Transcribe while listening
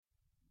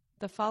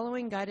The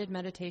following guided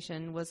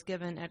meditation was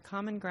given at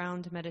Common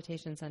Ground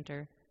Meditation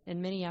Center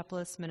in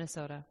Minneapolis,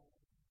 Minnesota.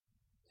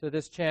 So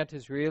this chant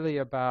is really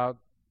about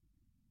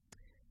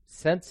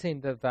sensing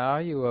the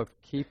value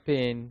of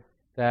keeping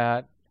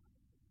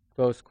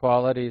those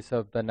qualities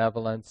of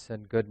benevolence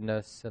and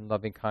goodness and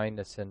loving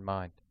kindness in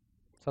mind.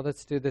 So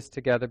let's do this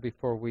together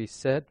before we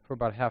sit for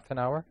about half an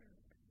hour.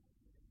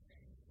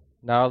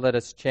 Now let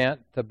us chant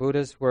the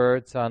Buddha's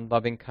words on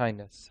loving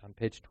kindness on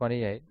page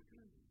 28.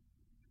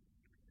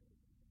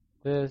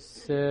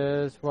 This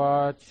is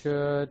what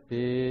should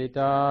be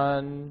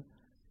done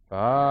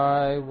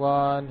by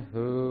one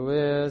who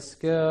is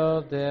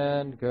skilled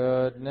in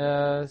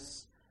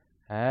goodness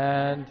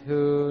and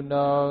who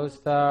knows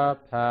the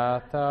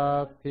path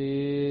of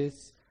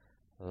peace.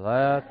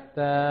 Let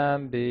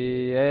them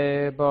be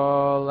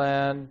able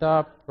and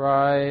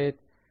upright,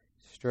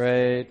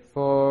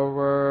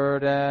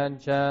 straightforward and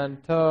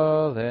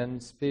gentle in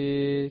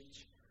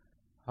speech,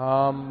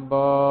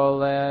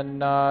 humble and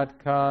not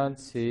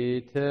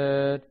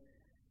conceited,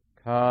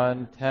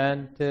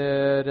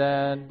 contented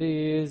and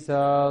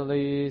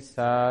easily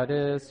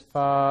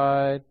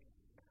satisfied,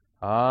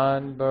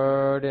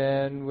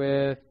 unburdened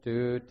with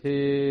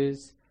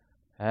duties,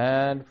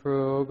 and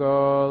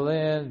frugal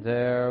in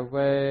their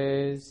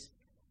ways,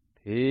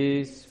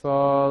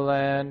 peaceful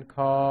and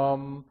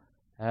calm,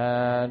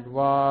 and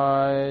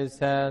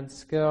wise and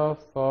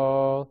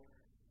skillful,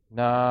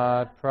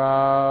 not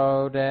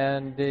proud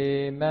and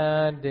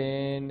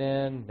demanding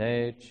in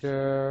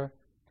nature.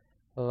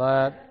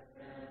 Let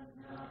them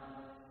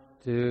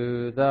not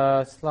do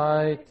the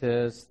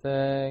slightest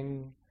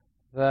thing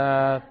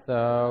that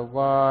the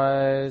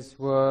wise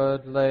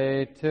would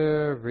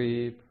later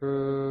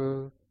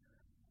reprove,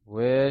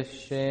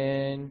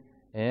 wishing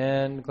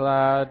in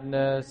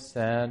gladness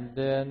and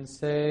in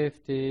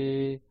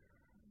safety.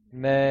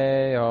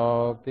 May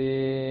all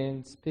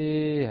beings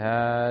be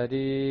at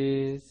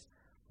ease,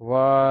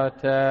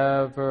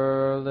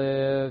 whatever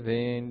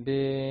living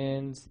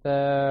beings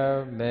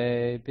there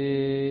may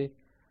be,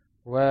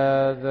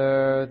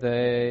 whether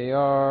they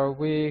are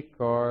weak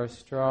or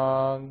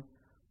strong,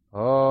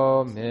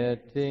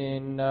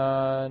 omitting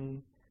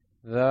none,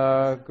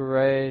 the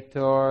great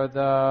or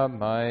the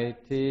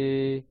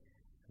mighty,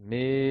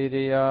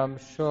 medium,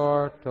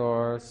 short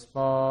or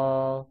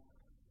small,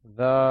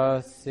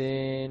 the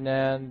seen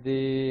and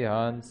the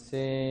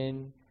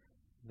unseen,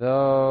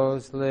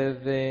 those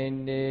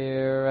living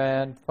near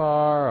and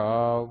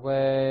far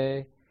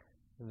away,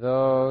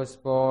 those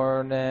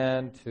born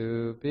and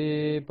to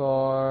be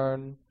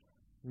born.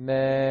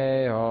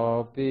 May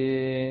all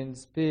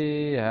beings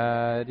be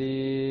at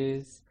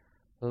ease.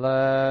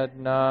 Let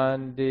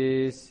none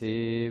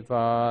deceive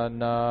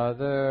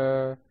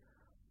another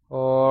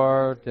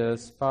or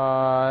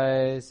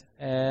despise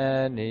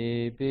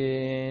any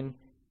being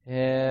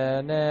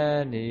in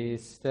any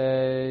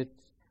state.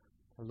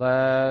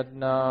 Let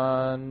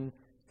none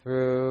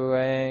through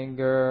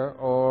anger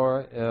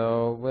or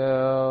ill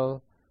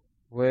will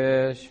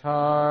wish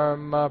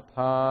harm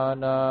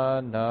upon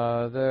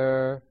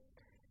another,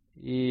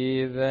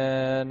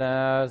 even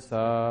as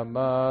a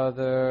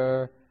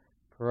mother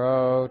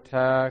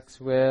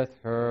protects with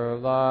her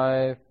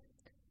life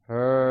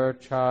her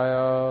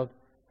child,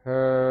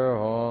 her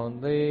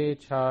only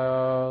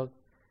child.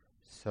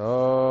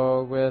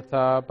 So with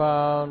a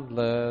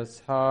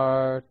boundless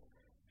heart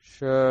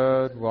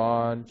should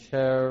one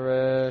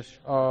cherish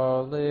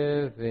all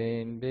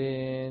living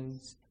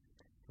beings,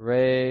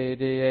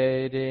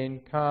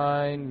 radiating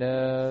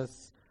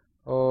kindness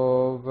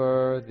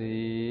over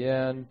the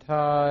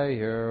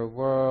entire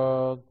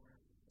world,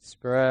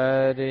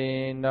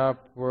 spreading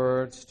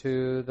upwards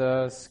to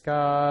the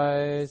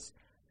skies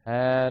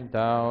and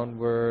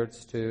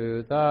downwards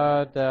to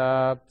the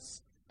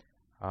depths,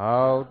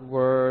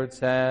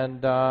 outwards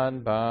and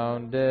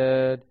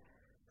unbounded,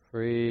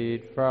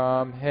 freed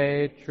from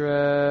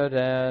hatred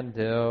and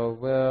ill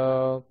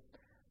will,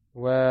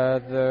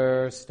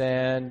 whether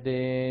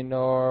standing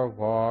or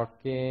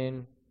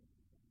walking,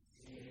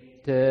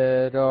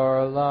 seated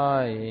or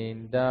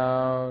lying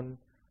down,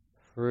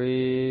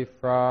 free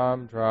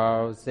from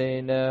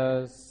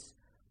drowsiness.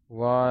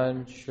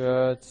 One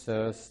should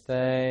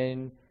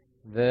sustain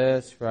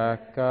this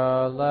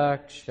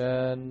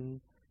recollection.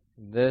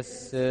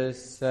 This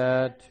is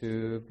said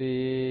to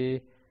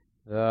be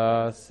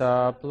the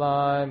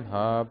sublime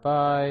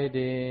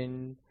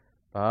abiding,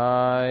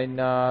 by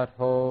not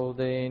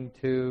holding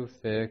to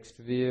fixed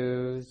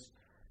views,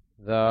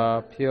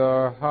 the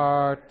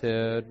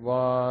pure-hearted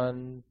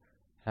one,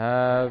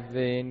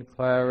 having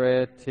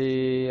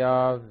clarity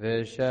of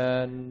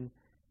vision,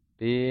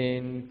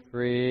 being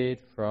freed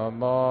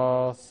from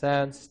all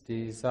sense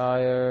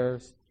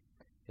desires,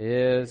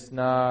 is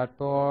not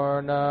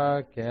born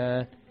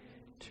again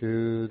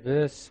to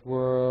this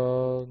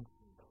world.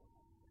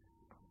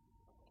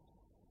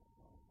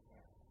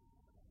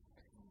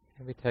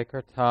 And we take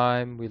our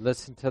time, we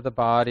listen to the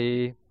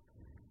body,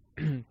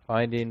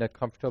 finding a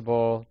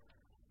comfortable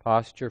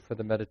posture for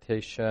the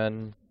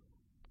meditation.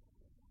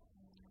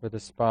 where the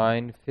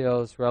spine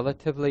feels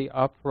relatively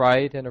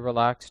upright in a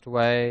relaxed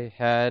way,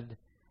 head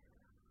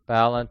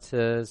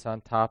balances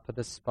on top of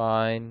the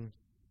spine.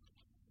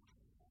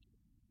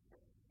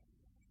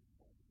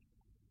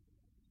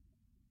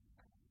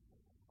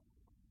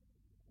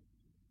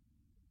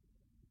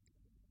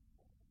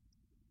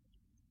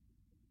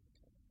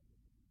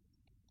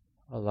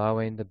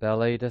 Allowing the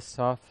belly to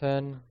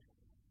soften,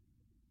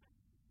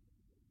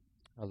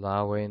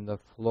 allowing the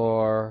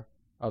floor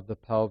of the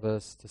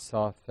pelvis to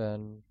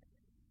soften.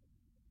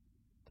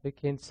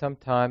 Taking some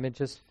time and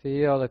just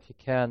feel, if you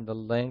can, the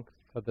length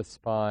of the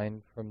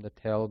spine from the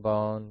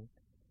tailbone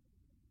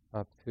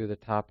up through the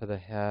top of the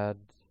head.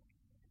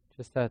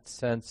 Just that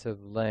sense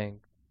of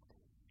length.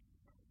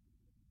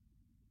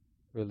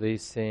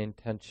 Releasing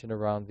tension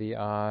around the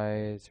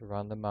eyes,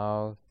 around the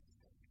mouth.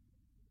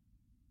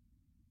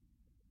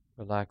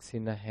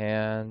 Relaxing the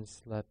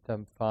hands, let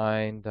them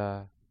find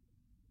a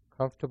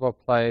comfortable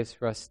place,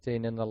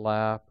 resting in the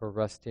lap or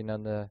resting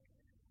on the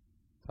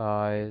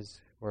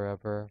thighs,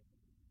 wherever.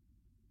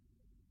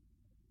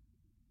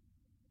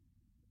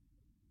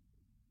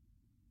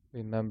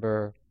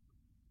 Remember,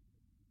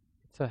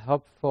 it's a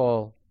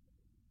helpful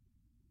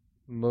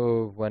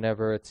move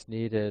whenever it's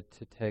needed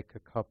to take a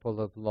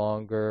couple of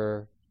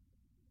longer,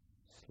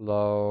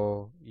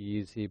 slow,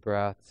 easy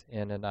breaths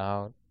in and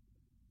out.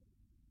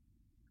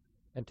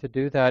 And to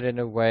do that in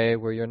a way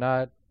where you're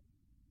not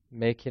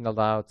making a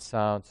loud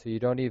sound, so you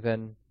don't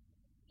even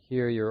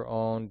hear your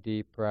own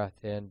deep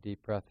breath in,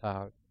 deep breath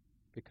out,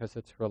 because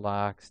it's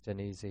relaxed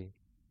and easy.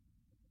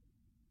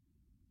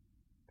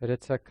 But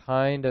it's a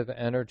kind of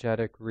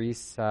energetic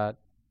reset,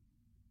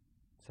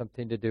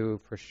 something to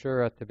do for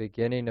sure at the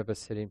beginning of a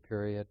sitting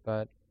period,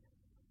 but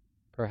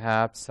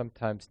perhaps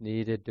sometimes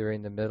needed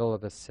during the middle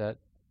of a sit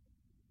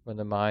when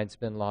the mind's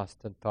been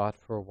lost in thought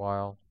for a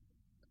while,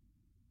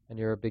 and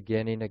you're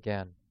beginning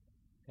again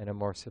in a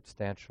more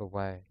substantial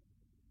way.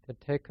 To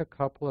take a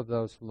couple of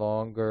those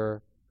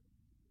longer,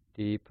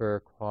 deeper,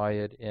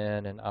 quiet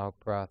in and out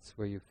breaths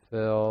where you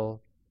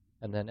fill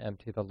and then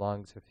empty the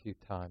lungs a few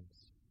times.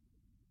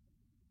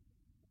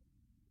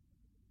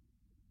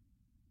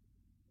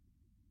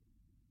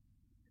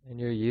 And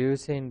you're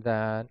using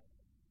that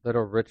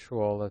little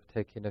ritual of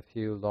taking a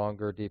few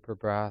longer, deeper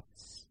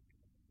breaths.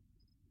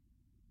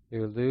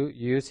 You're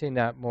using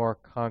that more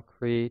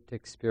concrete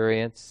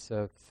experience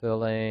of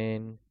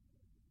filling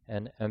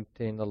and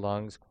emptying the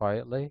lungs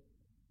quietly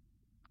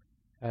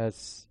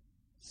as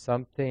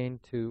something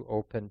to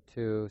open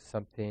to,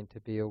 something to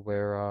be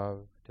aware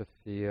of, to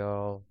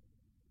feel.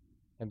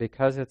 And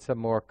because it's a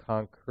more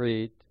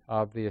concrete,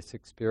 obvious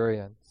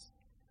experience,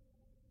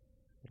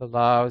 it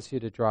allows you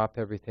to drop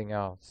everything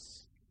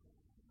else.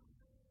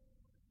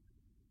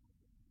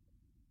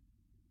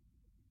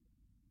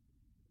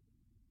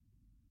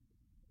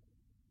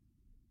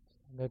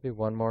 Maybe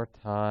one more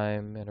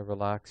time in a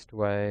relaxed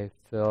way,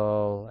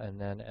 fill and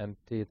then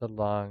empty the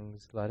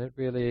lungs. Let it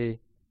really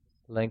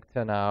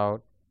lengthen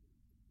out.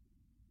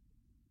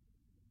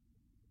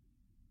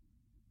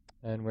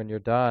 And when you're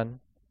done,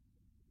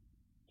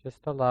 just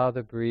allow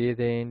the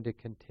breathing to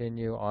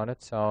continue on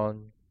its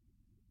own.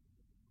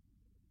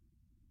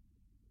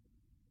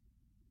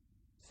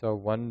 So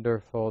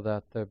wonderful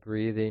that the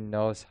breathing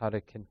knows how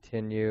to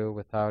continue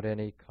without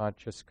any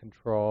conscious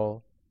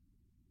control.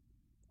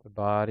 The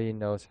body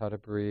knows how to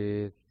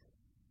breathe.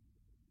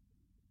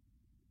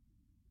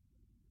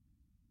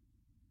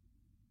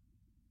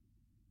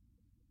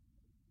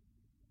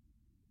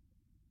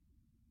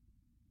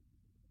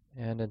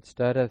 And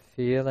instead of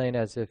feeling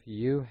as if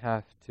you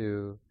have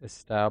to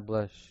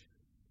establish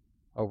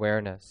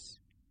awareness,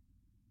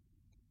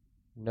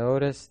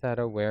 notice that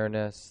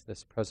awareness,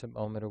 this present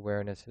moment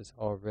awareness, is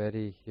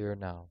already here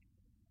now.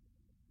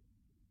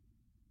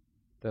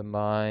 The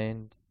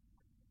mind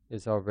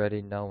is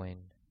already knowing.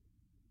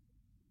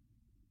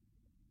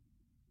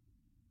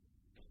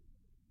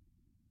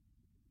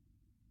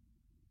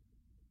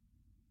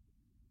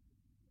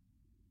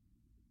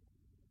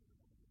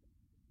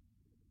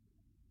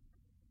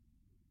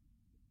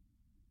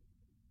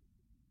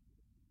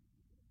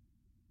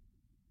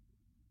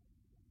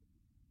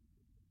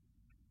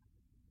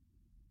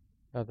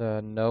 Now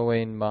the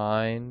knowing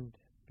mind,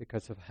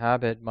 because of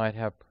habit, might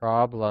have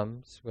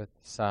problems with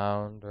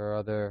sound or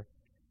other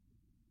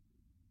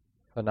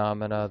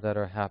phenomena that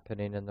are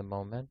happening in the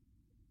moment.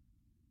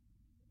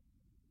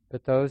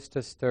 But those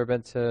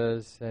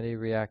disturbances, any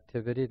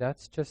reactivity,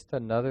 that's just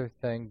another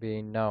thing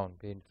being known,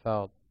 being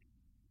felt.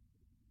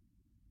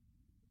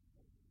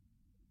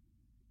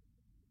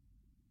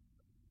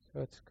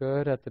 So it's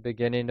good at the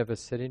beginning of a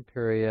sitting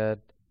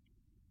period,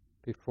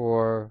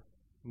 before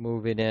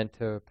moving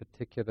into a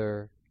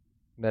particular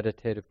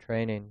meditative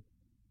training,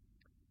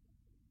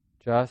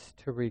 just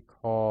to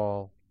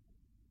recall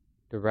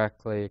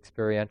directly,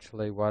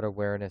 experientially, what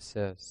awareness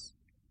is,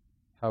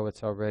 how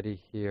it's already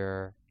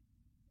here.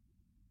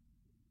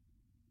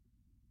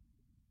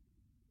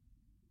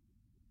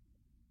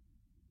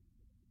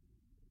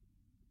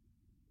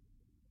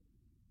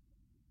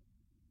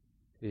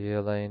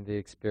 Feeling the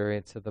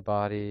experience of the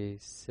body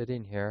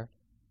sitting here.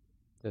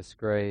 this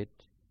great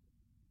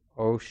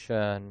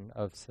ocean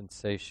of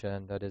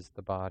sensation that is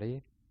the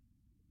body.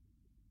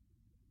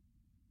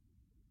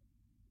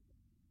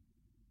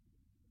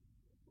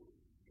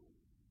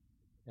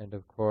 And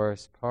of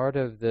course, part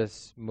of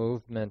this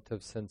movement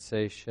of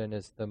sensation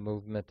is the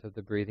movement of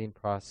the breathing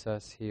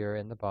process here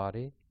in the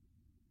body.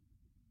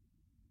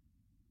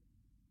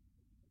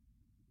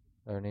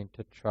 Learning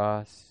to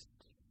trust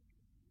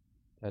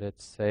that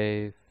it's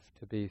safe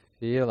to be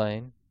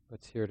feeling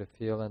what's here to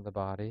feel in the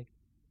body.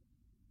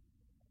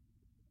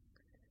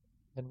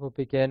 And we'll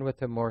begin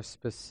with a more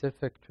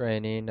specific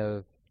training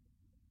of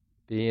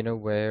being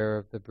aware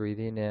of the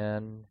breathing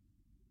in,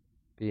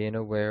 being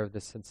aware of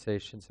the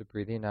sensations of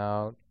breathing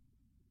out,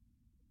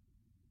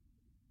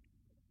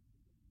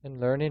 and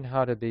learning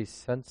how to be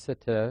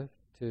sensitive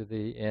to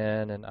the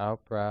in and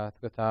out breath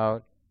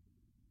without,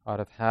 out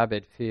of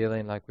habit,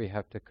 feeling like we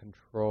have to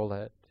control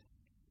it.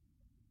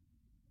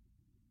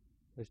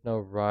 There's no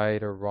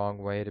right or wrong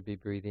way to be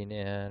breathing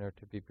in or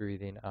to be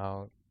breathing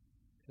out.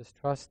 Just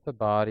trust the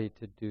body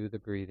to do the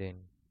breathing.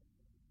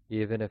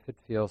 Even if it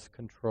feels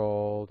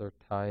controlled or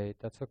tight,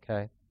 that's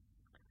okay.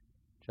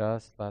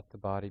 Just let the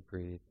body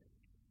breathe.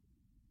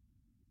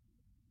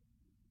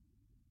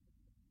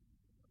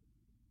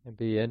 And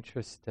be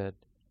interested.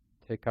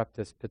 Take up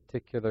this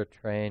particular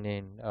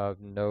training of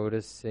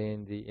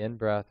noticing the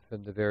in-breath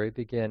from the very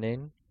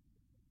beginning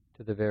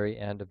to the very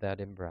end of that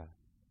in-breath.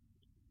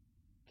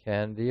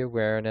 Can the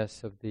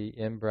awareness of the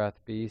in-breath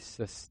be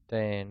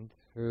sustained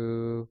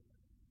through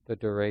the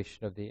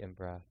duration of the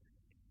in-breath?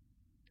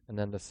 And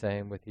then the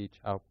same with each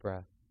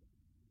out-breath.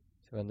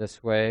 So in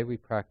this way, we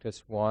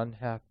practice one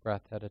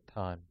half-breath at a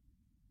time.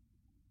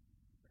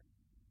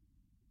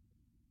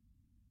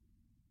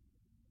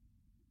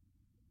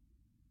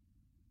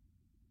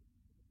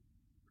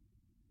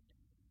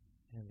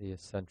 And the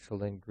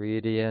essential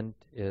ingredient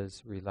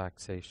is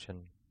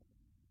relaxation.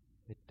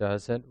 It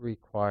doesn't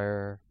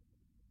require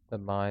the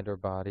mind or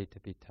body to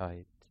be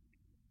tight.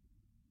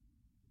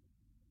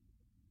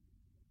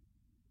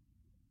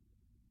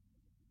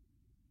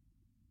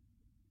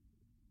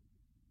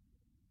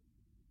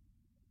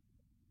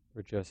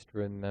 We're just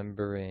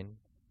remembering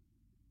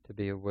to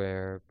be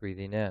aware of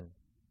breathing in,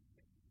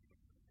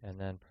 and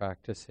then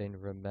practicing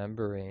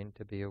remembering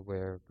to be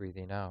aware of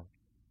breathing out.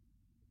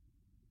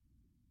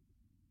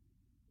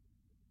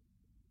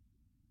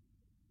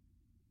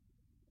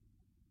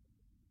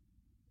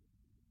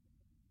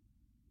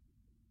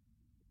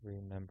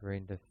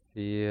 Remembering to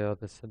feel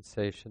the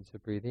sensations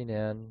of breathing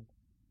in,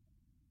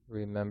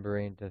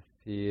 remembering to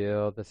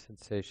feel the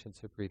sensations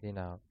of breathing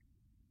out.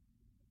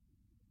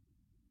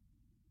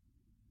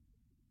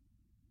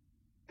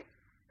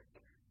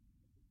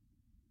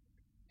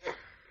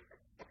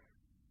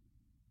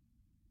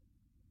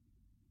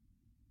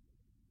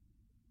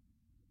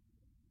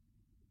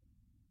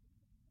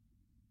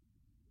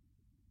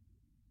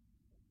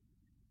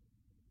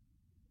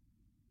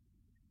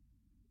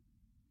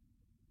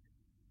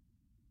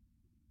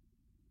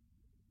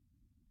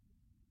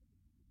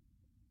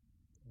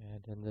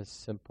 And in this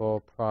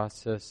simple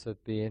process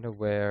of being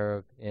aware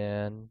of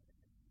in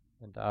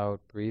and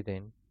out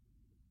breathing,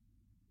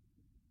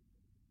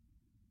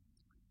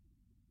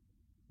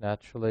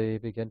 naturally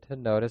begin to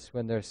notice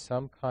when there's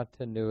some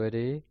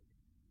continuity,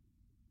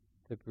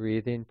 the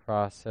breathing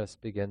process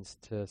begins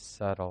to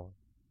settle.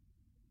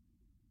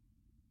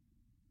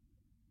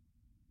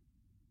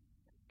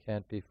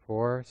 Can't be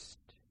forced,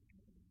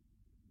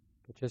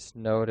 but just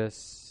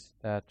notice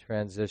that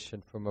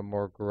transition from a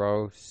more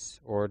gross,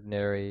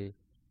 ordinary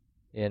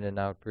in and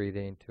out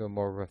breathing to a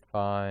more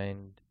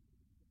refined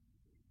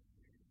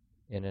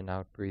in and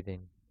out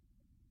breathing.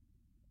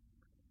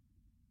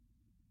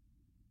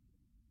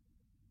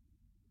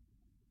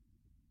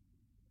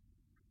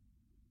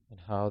 And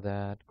how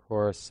that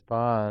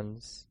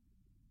corresponds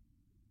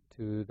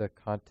to the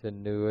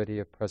continuity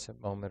of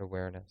present moment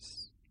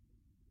awareness,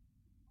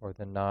 or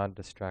the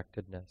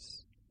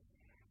non-distractedness.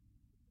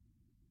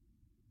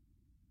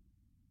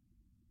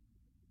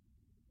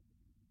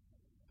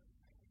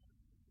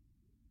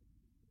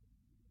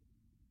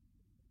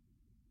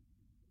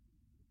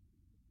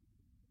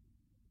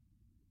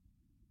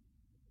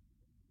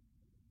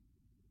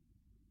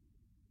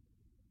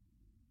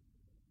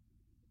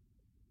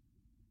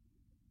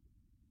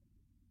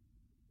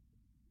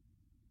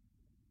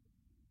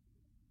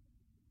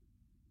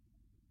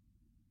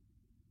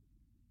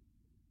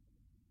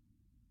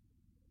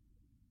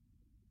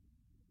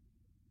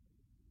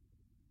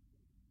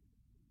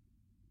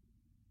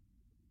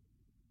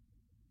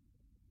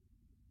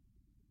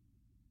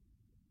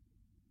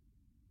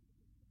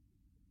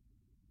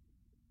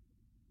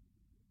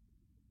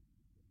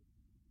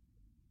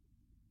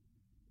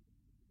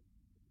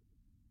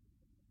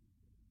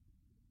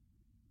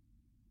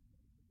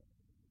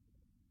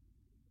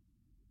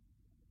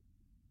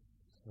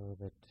 So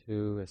the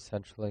two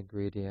essential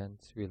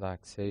ingredients,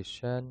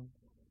 relaxation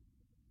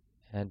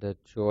and a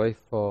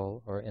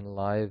joyful or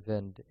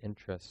enlivened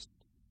interest.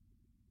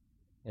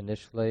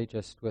 Initially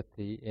just with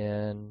the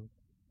in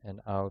and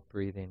out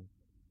breathing.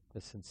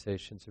 the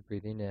sensations of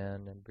breathing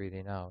in and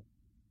breathing out.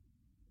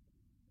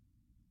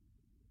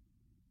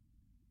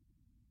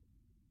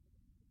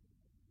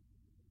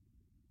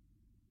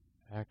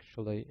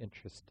 Actually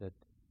interested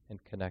in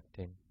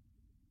connecting.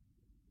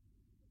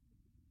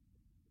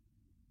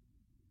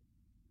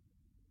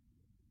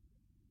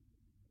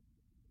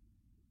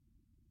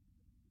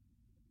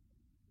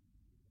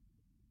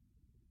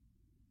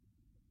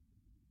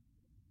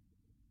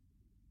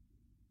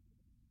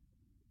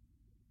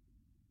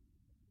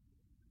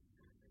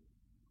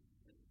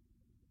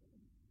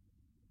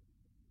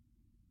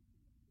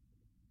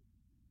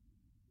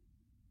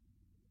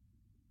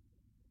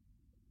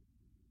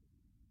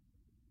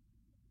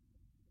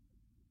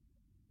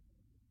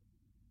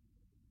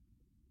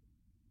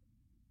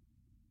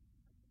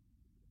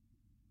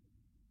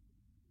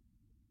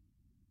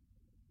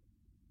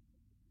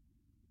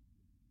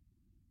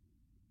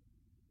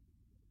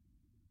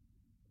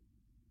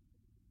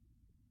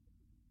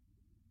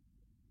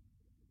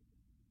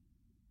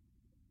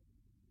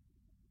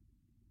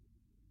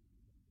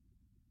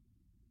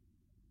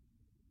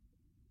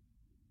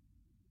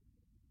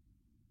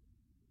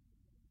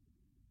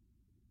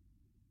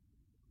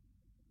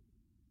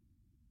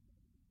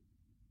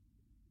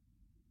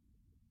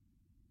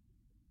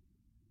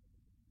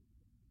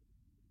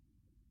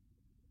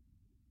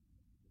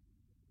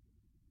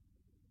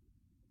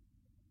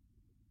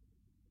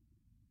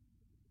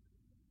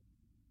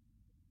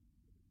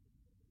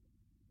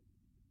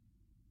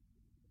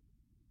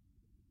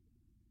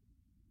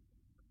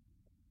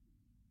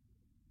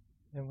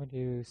 And when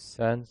you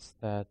sense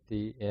that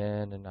the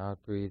in and out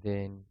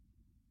breathing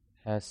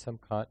has some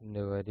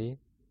continuity,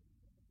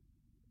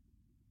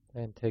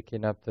 then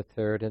taking up the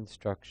third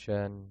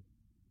instruction,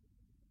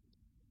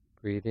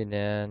 breathing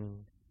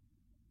in,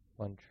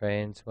 one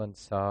trains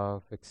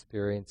oneself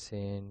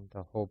experiencing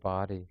the whole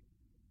body.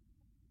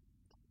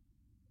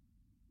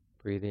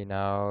 Breathing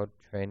out,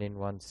 training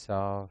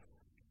oneself,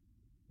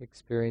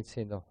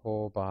 experiencing the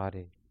whole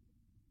body.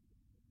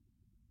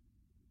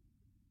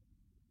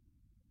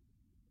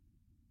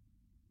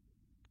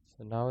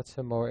 So now it's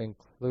a more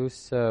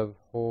inclusive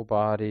whole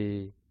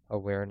body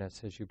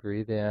awareness as you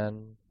breathe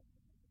in,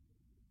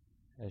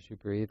 as you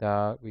breathe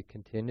out. We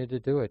continue to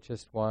do it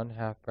just one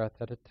half breath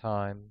at a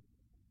time.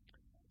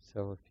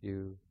 So if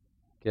you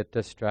get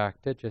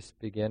distracted, just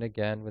begin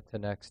again with the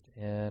next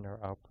in or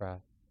out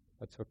breath.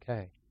 That's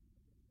okay.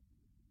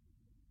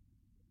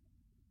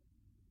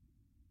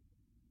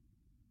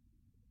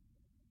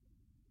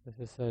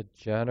 This is a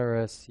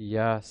generous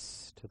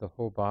yes to the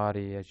whole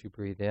body as you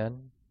breathe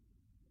in,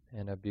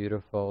 and a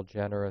beautiful,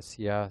 generous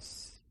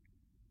yes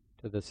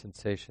to the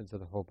sensations of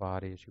the whole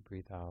body as you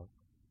breathe out.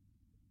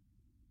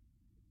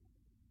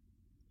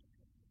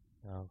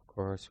 Now, of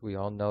course, we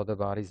all know the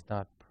body's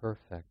not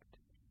perfect,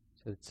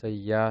 so it's a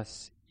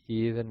yes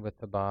even with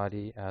the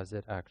body as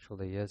it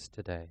actually is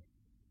today.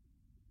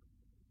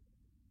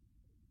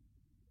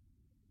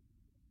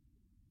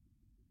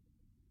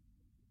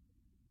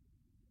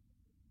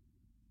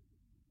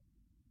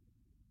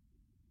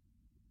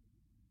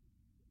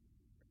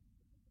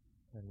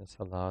 And this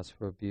allows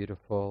for a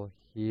beautiful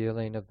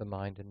healing of the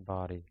mind and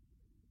body.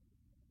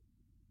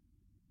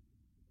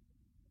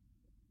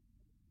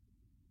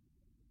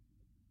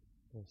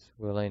 This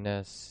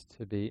willingness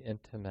to be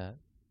intimate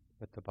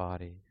with the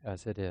body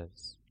as it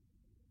is.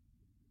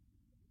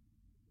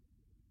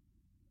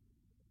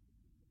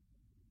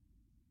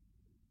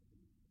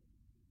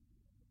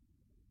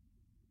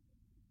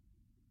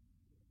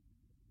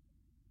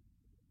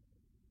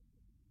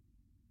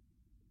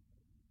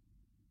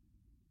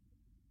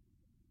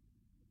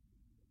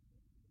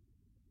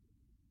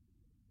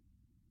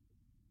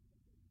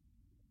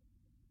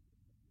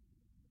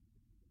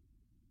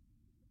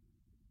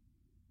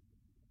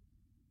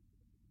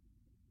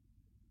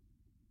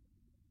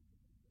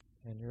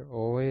 And you're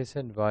always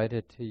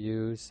invited to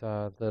use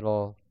a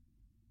little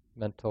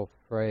mental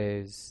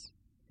phrase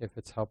if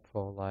it's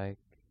helpful, like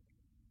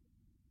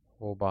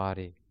whole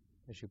body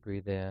as you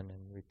breathe in,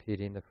 and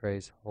repeating the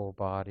phrase whole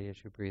body as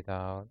you breathe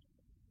out.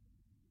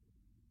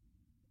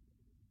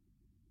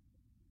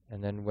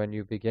 And then when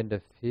you begin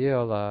to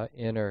feel an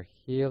inner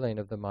healing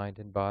of the mind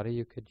and body,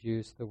 you could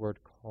use the word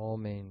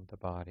calming the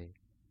body,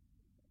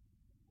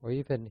 or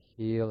even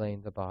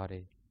healing the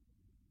body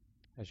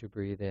as you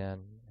breathe in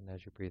and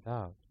as you breathe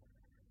out.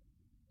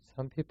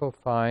 Some people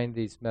find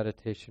these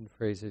meditation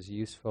phrases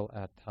useful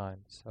at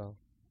times, so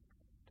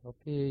don't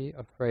be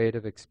afraid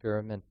of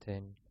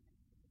experimenting,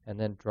 and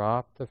then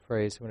drop the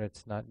phrase when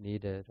it's not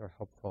needed or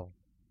helpful.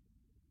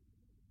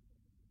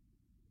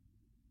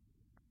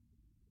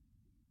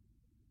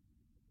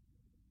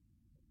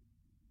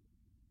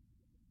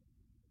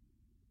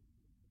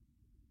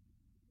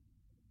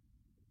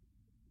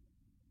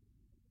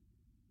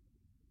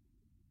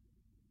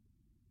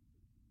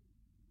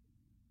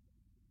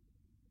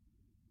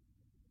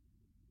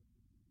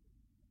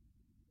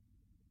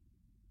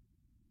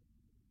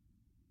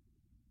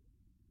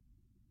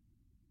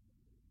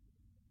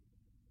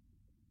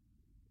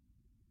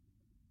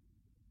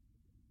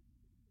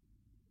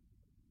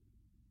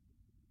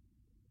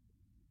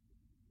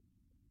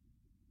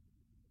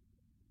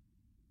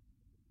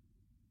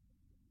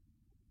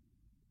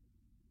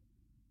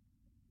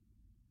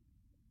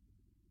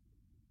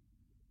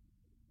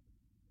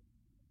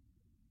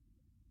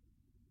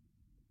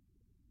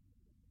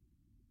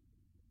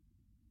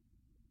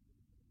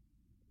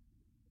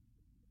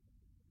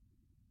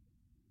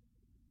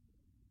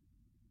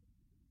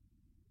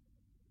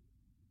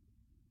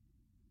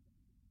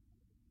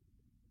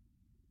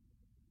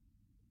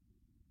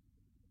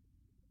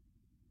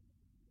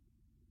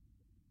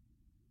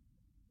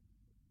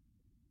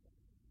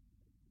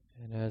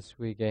 And as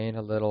we gain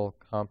a little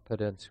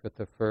confidence with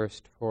the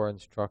first 4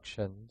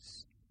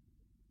 instructions,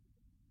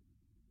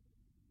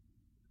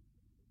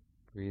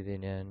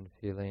 breathing in,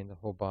 feeling the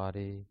whole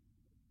body,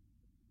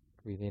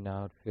 breathing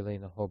out,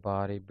 feeling the whole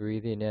body,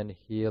 breathing in,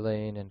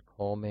 healing and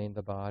calming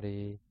the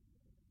body,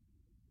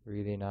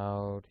 breathing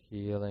out,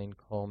 healing,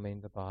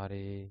 calming the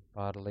body,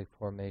 bodily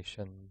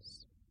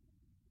formations.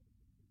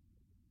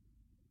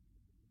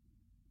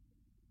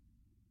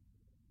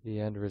 The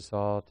end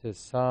result is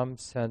some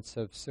sense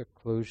of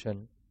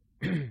seclusion.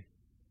 The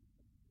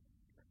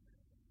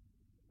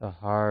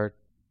heart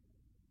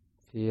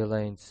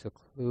feeling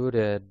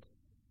secluded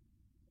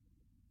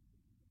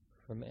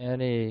from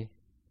any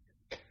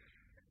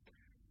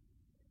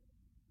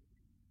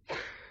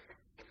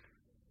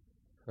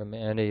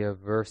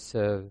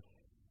aversive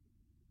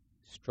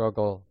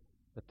struggle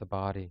with the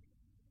body.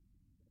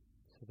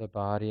 So the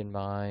body and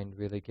mind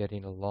really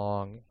getting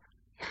along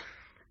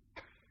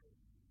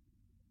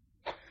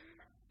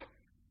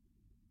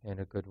in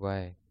a good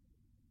way.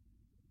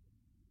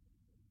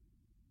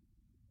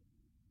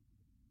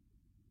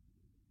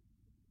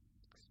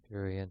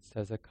 Experienced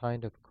as a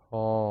kind of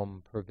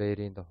calm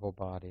pervading the whole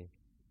body.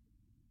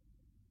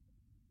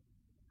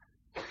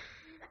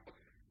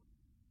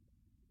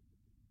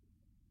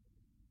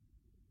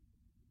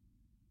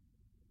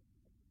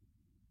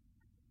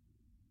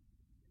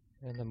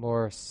 And the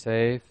more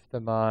safe the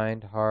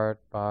mind, heart,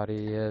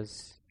 body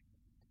is,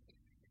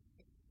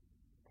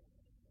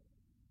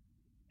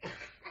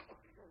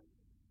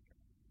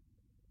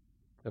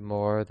 the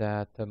more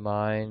that the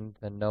mind,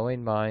 the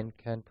knowing mind,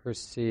 can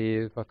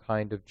perceive a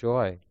kind of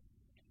joy,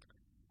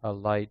 a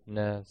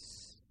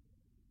lightness,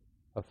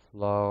 a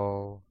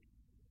flow.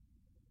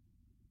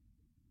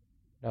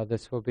 Now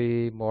this will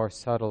be more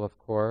subtle, of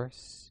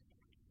course.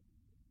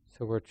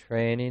 So we're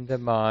training the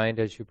mind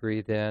as you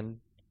breathe in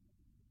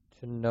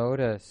to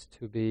notice,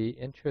 to be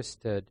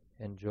interested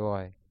in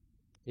joy.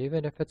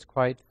 Even if it's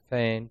quite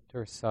faint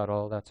or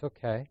subtle, that's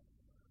okay.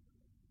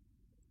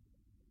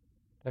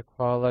 The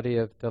quality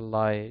of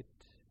delight,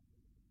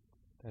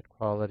 that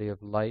quality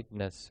of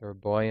lightness or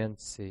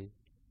buoyancy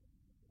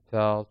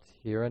felt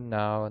here and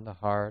now in the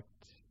heart,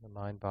 the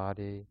mind,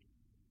 body.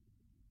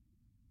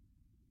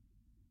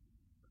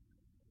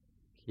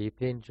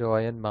 Keeping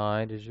joy in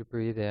mind as you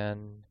breathe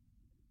in,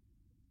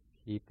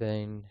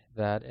 keeping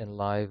that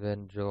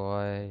enlivened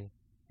joy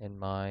in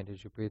mind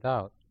as you breathe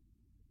out.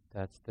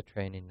 That's the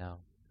training now.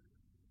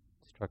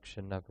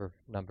 Instruction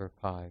number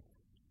 5.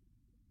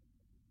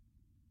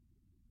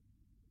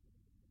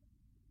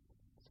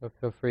 So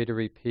feel free to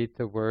repeat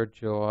the word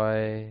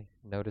joy,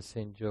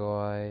 noticing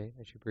joy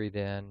as you breathe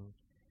in,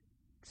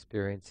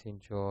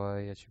 experiencing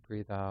joy as you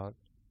breathe out.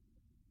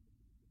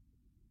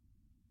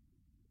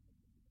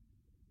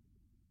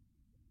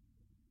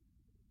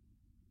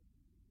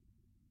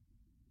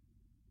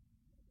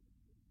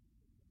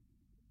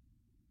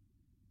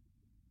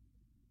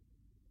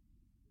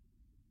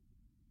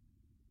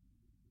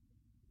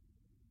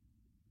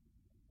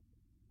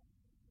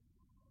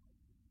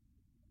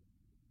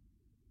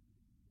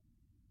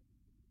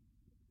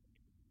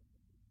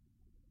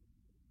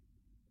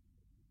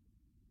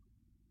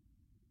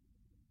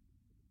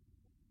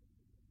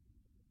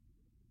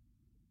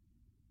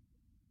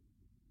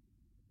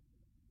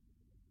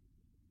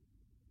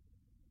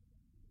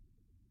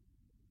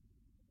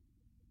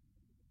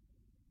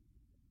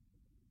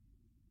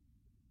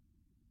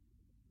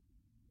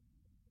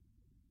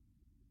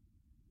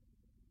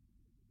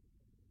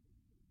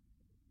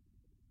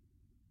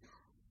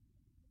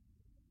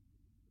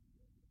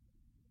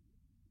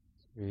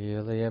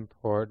 Really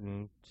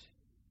important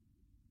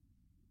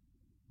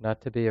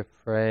not to be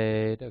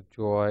afraid of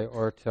joy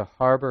or to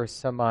harbor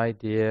some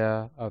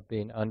idea of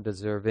being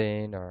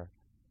undeserving or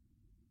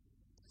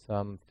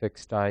some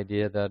fixed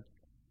idea that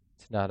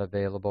it's not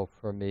available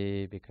for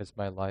me because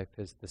my life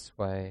is this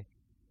way.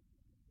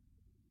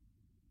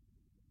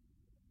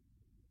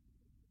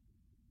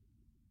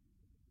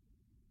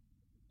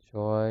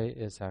 Joy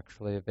is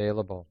actually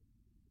available.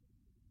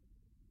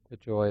 The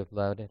joy of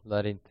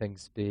letting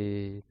things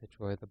be, the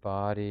joy of the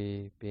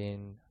body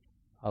being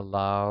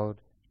allowed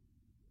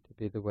to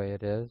be the way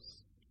it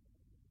is.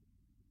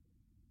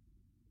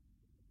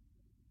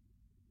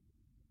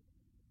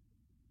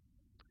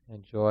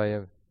 And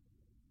joy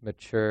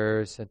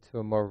matures into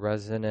a more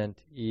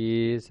resonant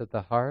ease of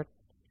the heart,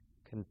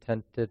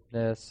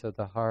 contentedness of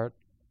the heart.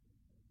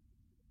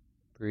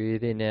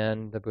 Breathing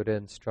in, the Buddha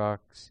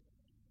instructs,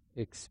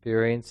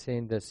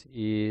 experiencing this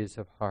ease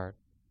of heart.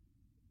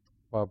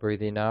 While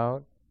breathing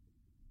out,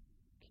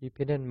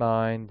 keeping in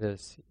mind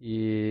this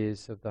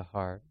ease of the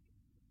heart,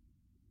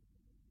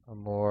 a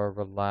more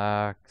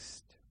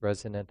relaxed,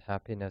 resonant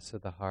happiness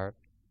of the heart.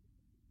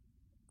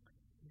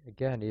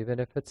 Again, even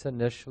if it's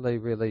initially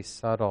really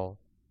subtle,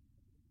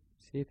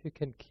 see if you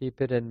can keep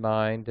it in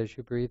mind as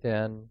you breathe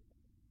in,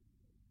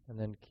 and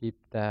then keep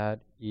that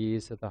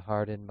ease of the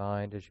heart in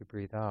mind as you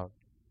breathe out.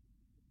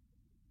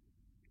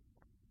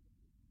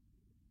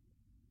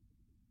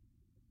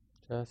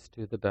 Just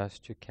do the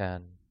best you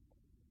can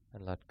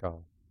and let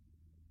go.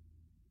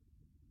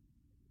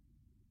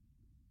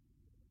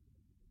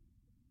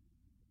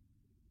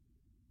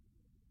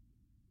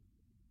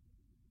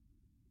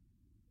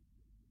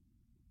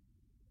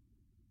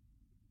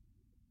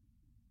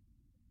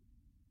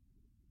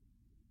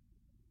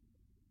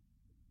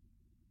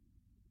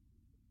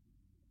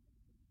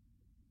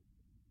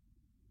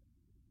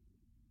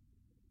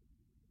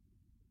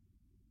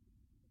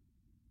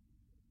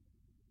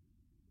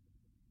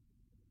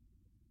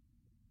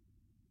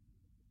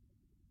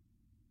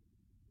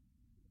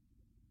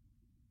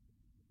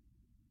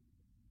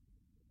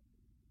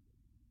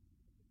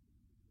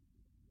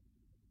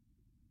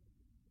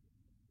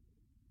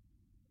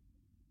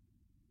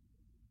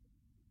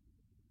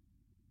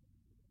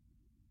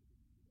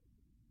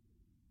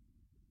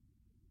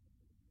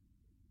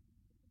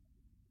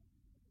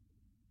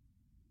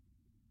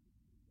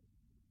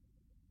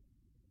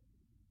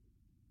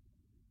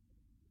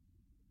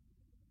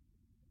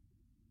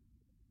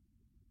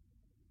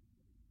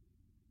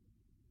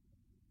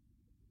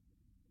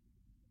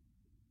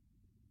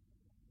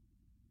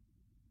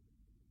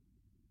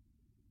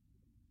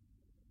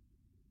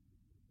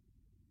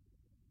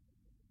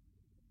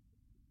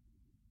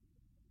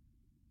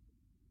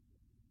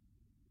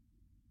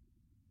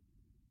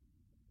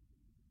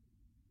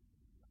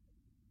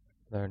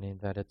 learning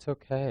that it's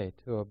okay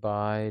to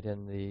abide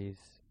in these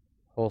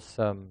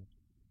wholesome,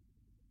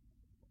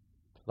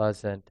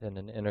 pleasant, in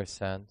an inner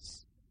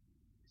sense,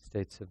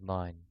 states of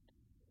mind.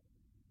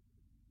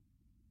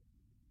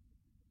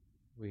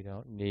 We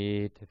don't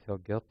need to feel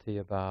guilty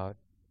about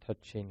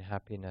touching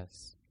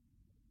happiness.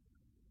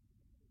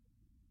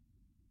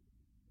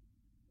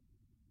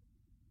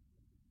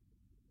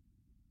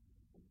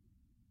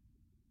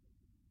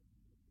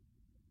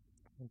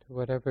 And to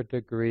whatever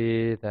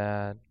degree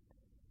that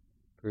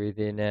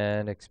breathing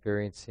in,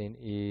 experiencing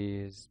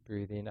ease,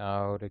 breathing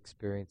out,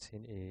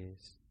 experiencing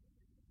ease,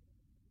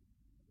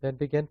 then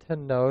begin to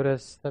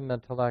notice the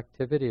mental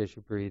activity as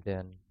you breathe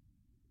in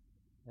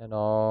and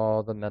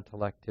all the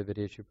mental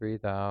activity as you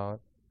breathe out.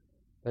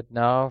 But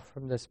now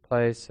from this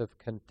place of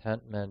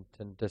contentment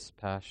and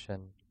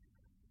dispassion.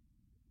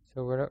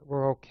 So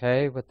we're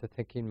okay with the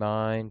thinking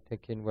mind,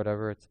 thinking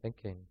whatever it's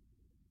thinking.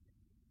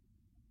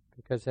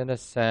 Because in a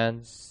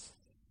sense,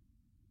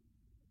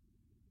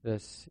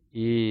 this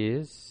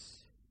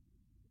ease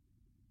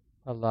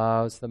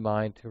allows the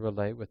mind to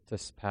relate with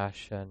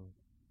dispassion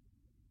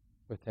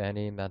with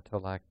any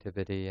mental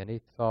activity,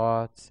 any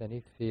thoughts,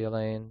 any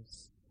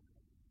feelings,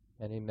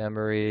 any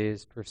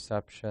memories,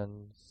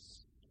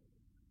 perceptions.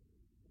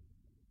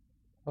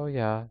 Oh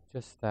yeah,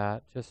 just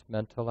that, just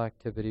mental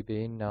activity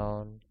being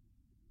known.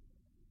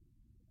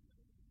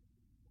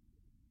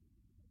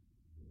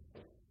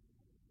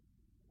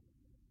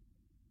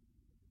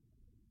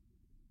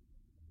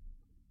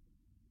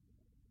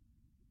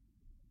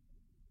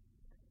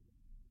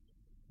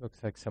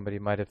 Looks like somebody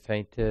might have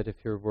fainted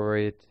if you're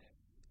worried,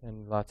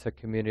 and lots of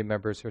community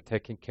members are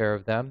taking care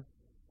of them.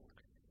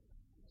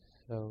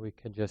 So we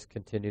can just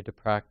continue to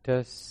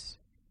practice.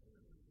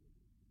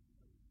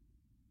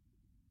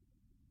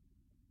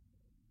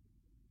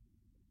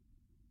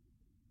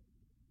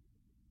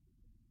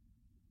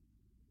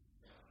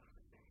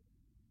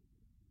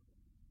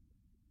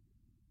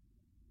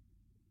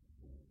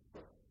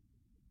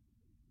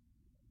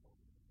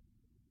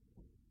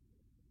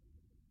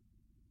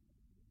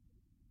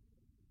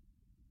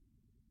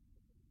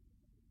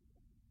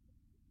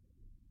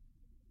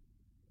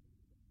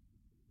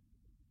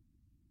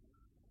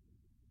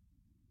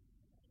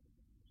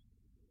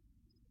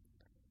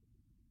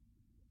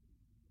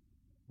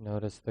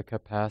 Notice the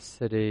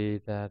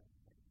capacity that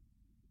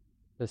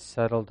the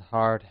settled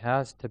heart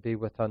has to be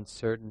with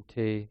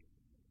uncertainty.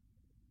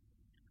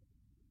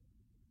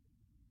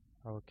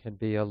 How it can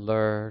be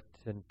alert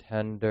and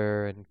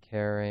tender and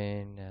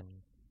caring,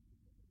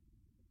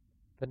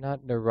 but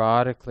not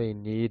neurotically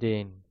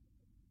needing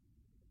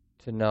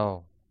to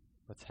know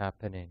what's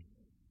happening.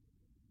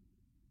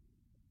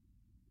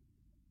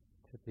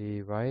 To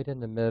be right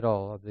in the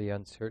middle of the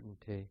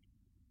uncertainty.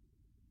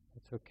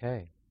 It's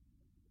okay.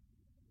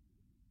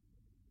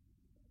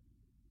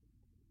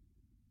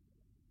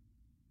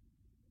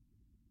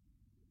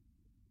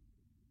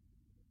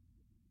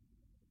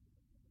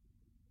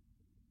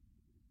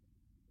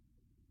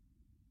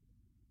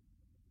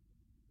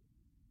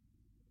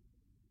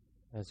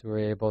 As we're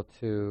able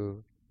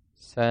to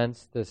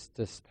sense this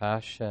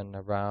dispassion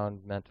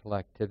around mental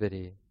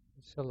activity,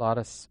 there's a lot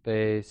of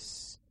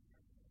space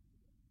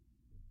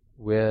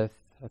with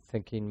a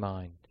thinking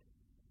mind.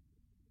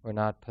 We're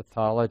not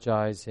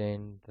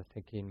pathologizing the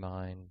thinking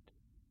mind.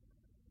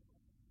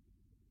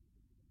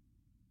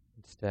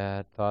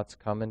 Instead, thoughts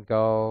come and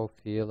go,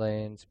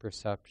 feelings,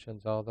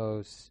 perceptions, all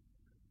those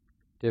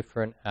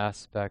different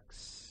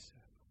aspects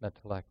of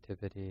mental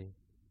activity.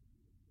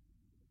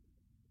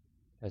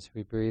 As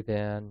we breathe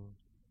in,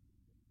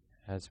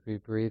 as we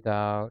breathe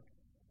out,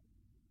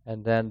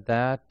 and then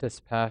that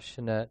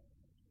dispassionate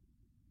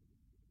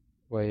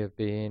way of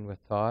being with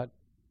thought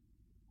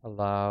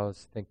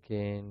allows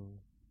thinking,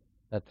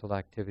 mental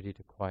activity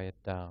to quiet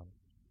down.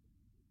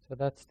 So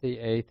that's the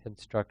 8th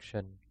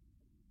instruction,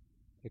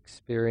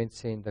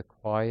 experiencing the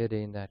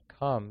quieting that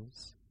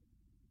comes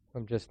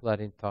from just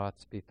letting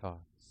thoughts be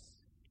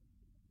thoughts.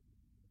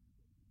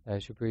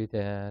 As you breathe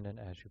in and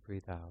as you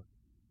breathe out.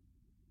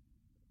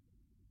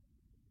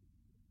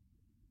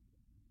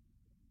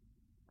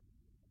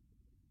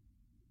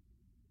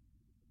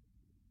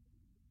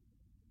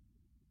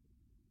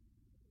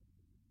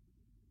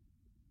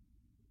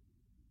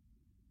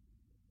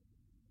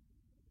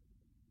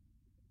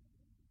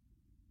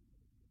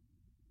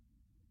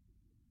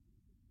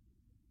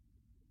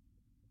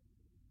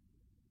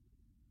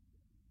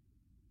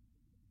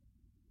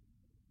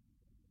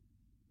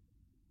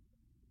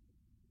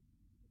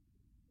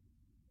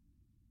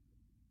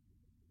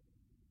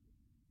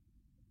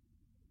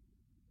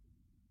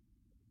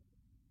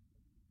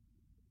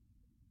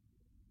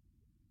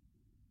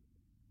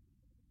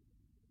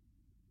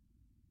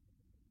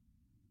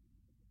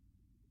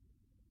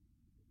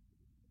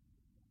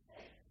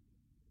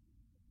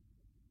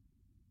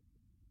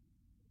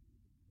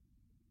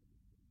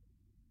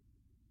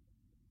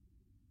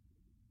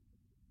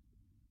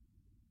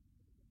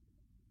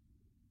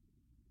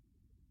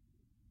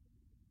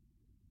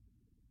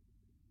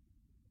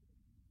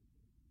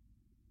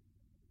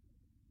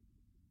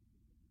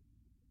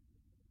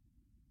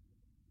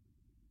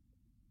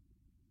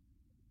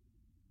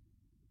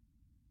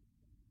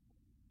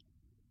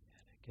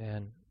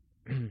 Again,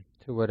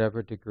 to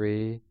whatever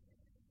degree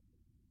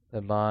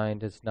the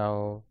mind is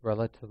now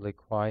relatively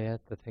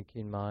quiet, the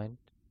thinking mind,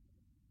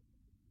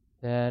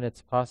 then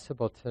it's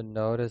possible to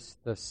notice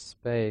the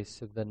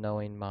space of the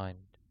knowing mind.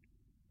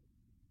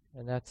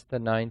 And that's the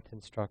ninth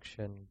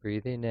instruction.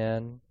 Breathing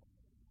in,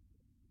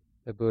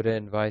 the Buddha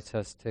invites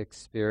us to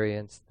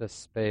experience the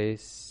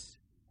space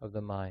of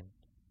the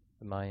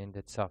mind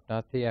itself,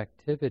 not the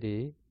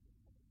activity,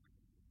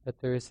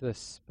 but there is the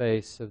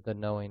space of the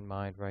knowing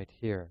mind right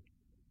here.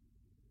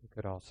 You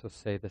could also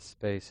say the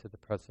space of the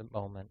present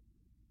moment.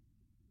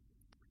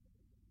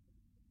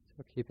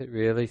 So keep it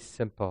really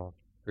simple.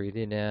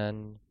 Breathing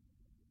in,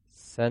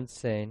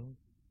 sensing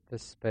the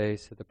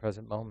space of the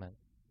present moment.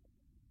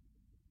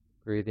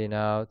 Breathing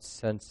out,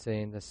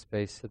 sensing the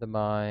space of the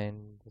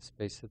mind, the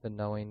space of the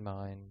knowing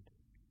mind.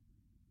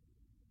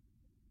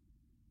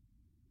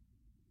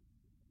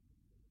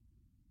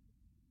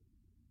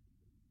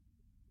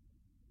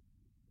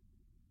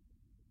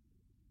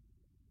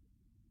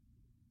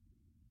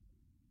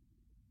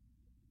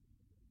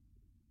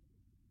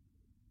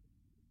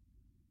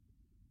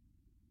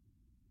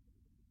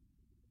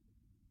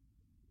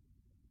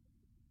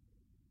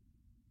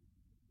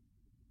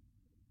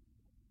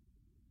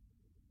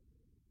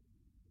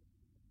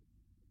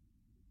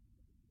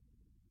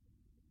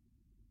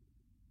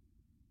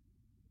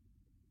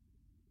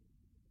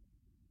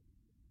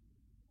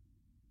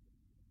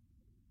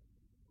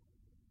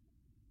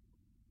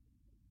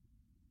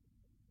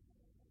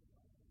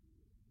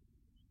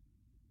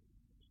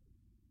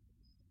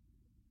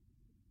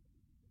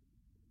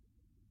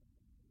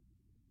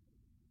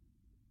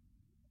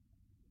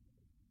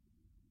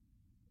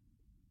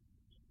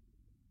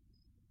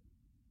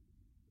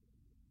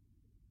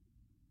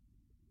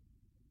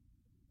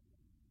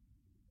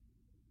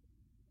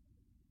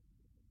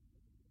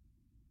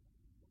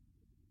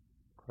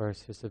 Of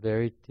course, there's a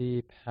very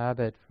deep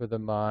habit for the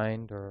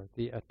mind or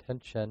the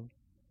attention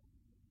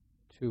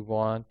to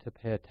want to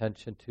pay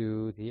attention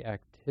to the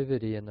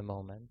activity in the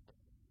moment.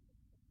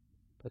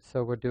 But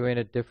so we're doing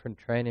a different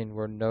training.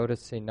 We're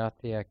noticing not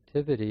the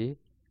activity,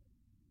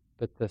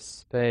 but the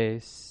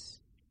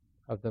space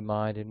of the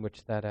mind in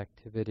which that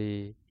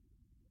activity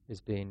is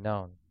being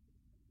known.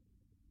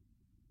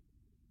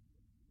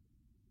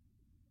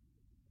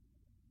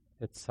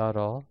 It's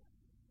subtle,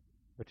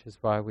 which is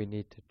why we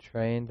need to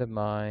train the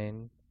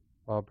mind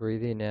while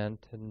breathing in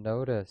to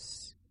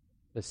notice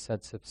the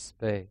sense of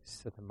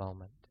space of the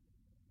moment,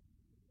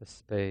 the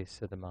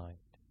space of the mind.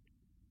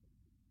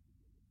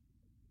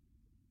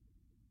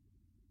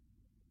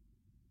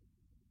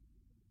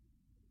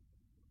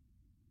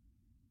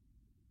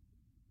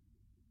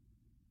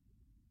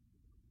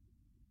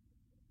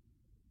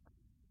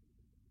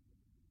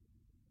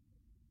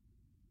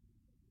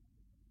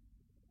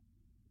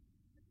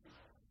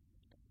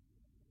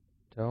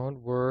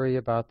 Don't worry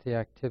about the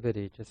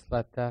activity, just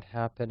let that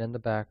happen in the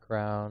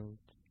background.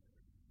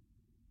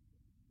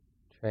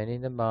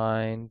 Training the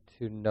mind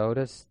to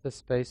notice the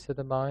space of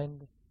the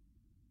mind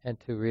and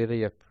to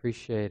really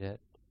appreciate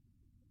it,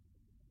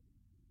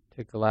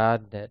 to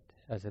gladden it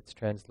as it's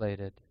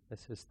translated.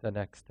 This is the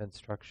next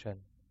instruction.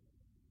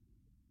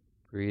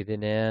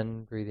 Breathing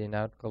in, breathing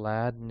out,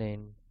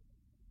 gladdening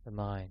the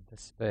mind, the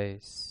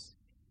space,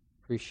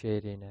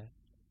 appreciating it.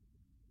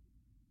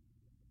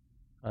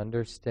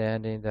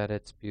 Understanding that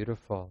it's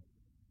beautiful.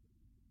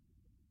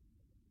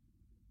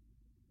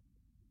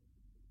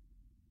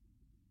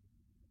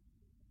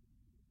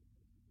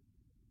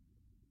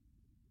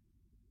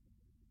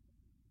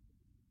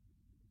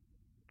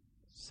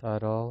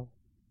 Subtle,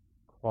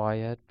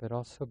 quiet, but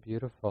also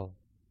beautiful.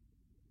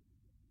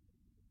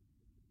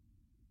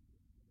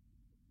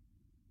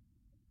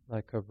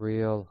 Like a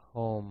real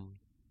home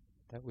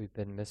that we've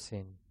been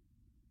missing.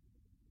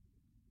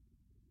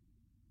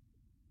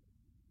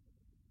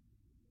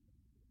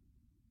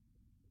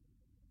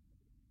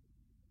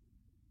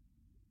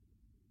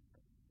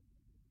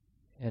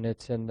 And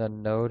it's in the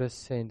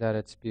noticing that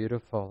it's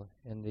beautiful,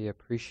 in the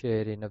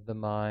appreciating of the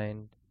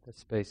mind, the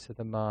space of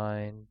the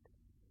mind,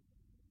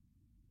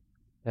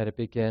 that it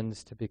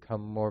begins to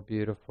become more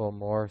beautiful,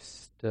 more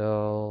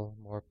still,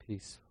 more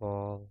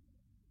peaceful,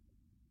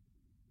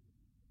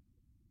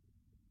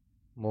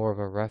 more of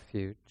a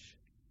refuge.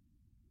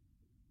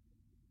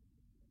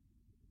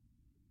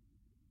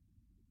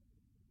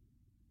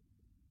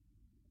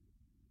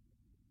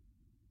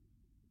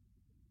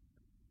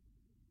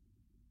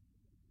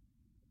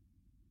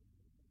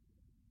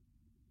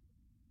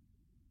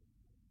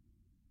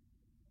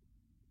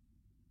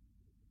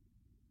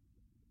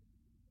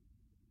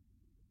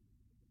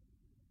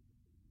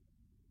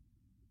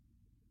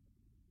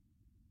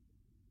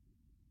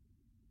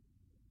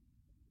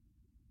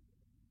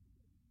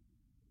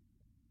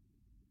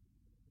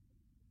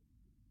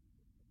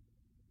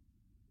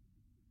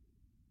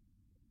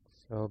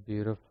 So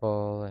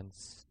beautiful and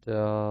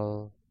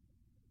still.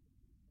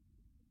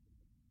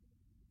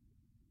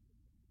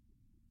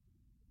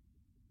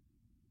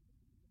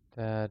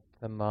 That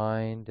the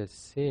mind is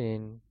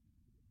seen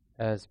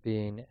as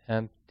being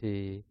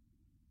empty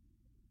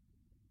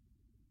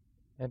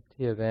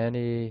empty of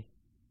any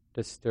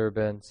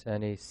disturbance,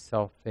 any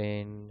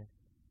selfing,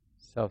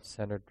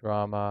 self-centered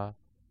drama,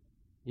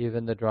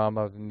 even the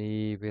drama of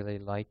me really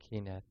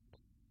liking it.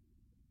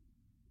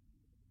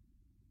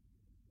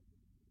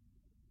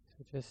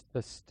 So just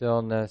the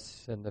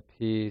stillness and the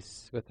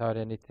peace without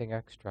anything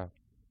extra.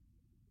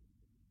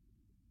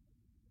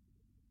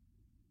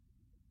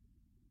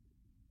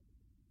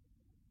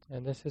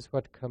 And this is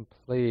what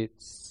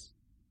completes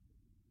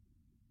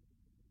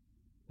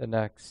the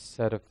next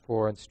set of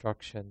 4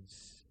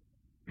 instructions.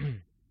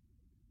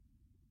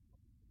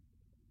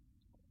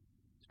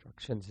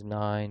 Instructions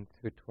 9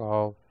 through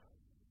 12.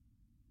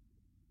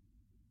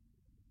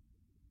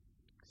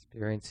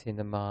 Experiencing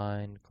the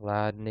mind,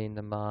 gladdening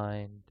the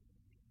mind,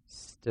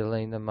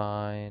 stilling the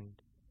mind,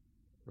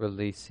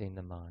 releasing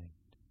the mind.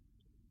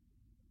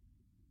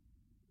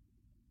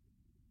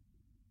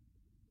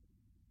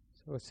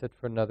 So we'll sit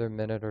for another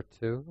minute or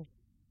two.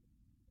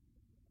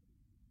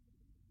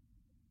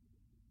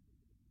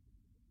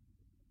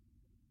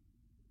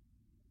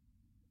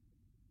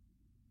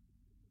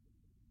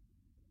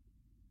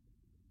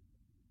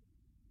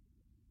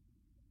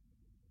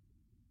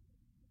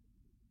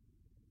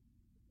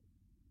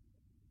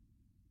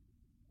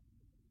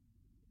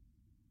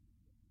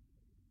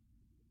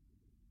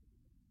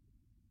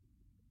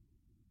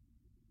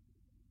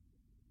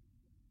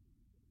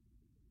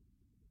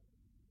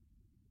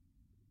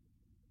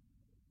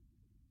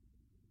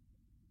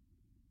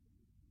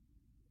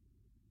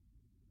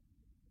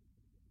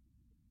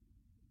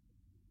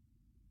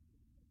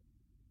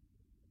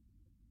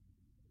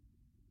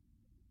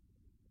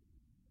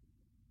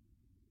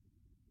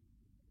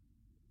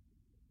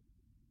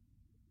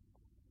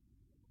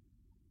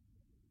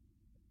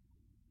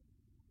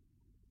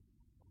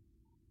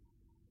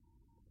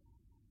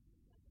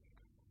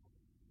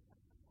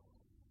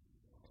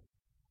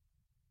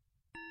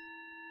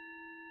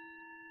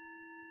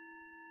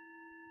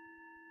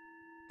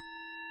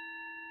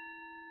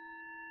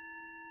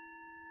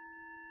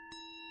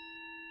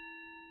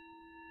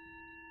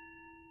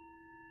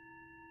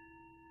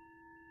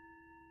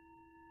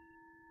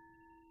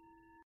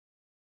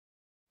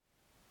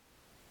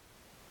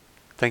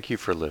 Thank you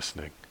for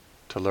listening.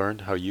 To learn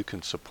how you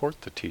can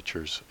support the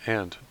teachers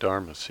and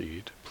Dharma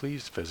Seed,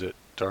 please visit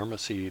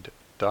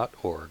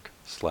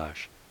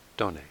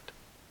dharmaseed.org/donate.